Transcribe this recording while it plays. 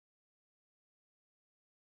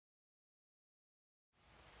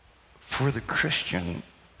for the Christian,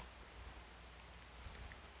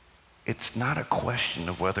 it's not a question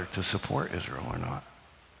of whether to support Israel or not.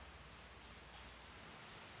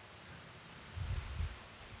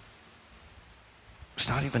 It's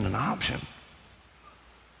not even an option.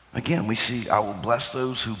 Again, we see, I will bless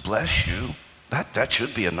those who bless you. That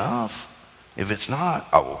should be enough. If it's not,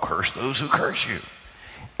 I will curse those who curse you.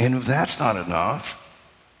 And if that's not enough,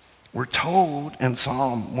 we're told in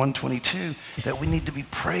Psalm 122 that we need to be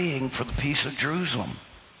praying for the peace of Jerusalem.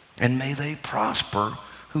 And may they prosper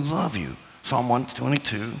who love you. Psalm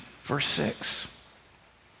 122, verse 6.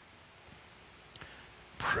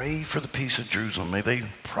 Pray for the peace of Jerusalem. May they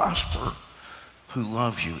prosper who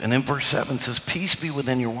love you. And in verse 7 it says, peace be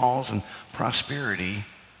within your walls and prosperity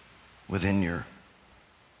within your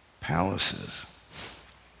palaces.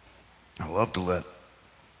 I love to let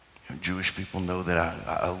Jewish people know that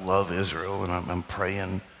I love Israel, and I'm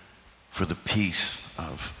praying for the peace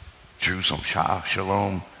of Jerusalem.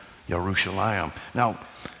 Shalom, Yerushalayim. Now,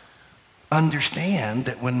 understand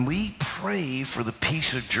that when we pray for the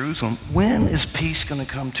peace of Jerusalem, when is peace going to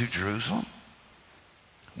come to Jerusalem?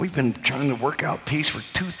 We've been trying to work out peace for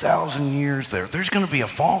 2,000 years there. There's going to be a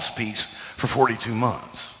false peace for 42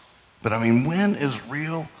 months. But I mean, when is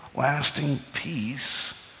real, lasting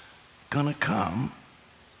peace going to come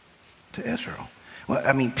to Israel? Well,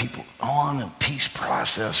 I mean, people on a peace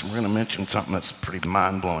process, and we're going to mention something that's pretty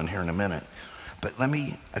mind-blowing here in a minute. But let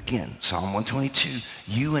me, again, Psalm 122,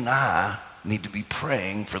 you and I need to be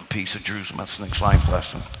praying for the peace of Jerusalem. That's the next life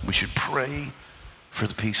lesson. We should pray for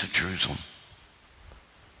the peace of Jerusalem.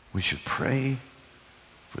 We should pray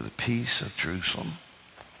for the peace of Jerusalem.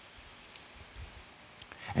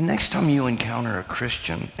 And next time you encounter a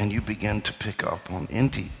Christian and you begin to pick up on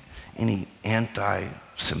any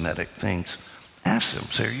anti-Semitic things, ask them,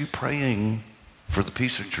 say, are you praying for the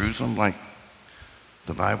peace of Jerusalem like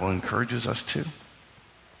the Bible encourages us to?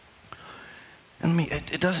 And I mean,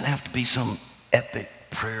 it doesn't have to be some epic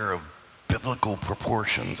prayer of biblical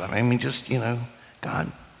proportions. I mean, just,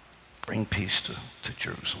 God, bring peace to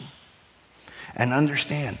Jerusalem. And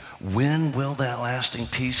understand, when will that lasting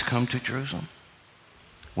peace come to Jerusalem?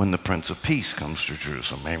 When the Prince of Peace comes to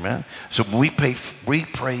Jerusalem, amen? So when we pray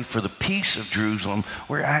for the peace of Jerusalem,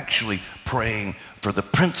 we're actually praying for the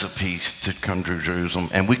Prince of Peace to come to Jerusalem,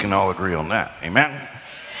 and we can all agree on that, amen?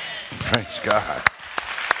 Praise God.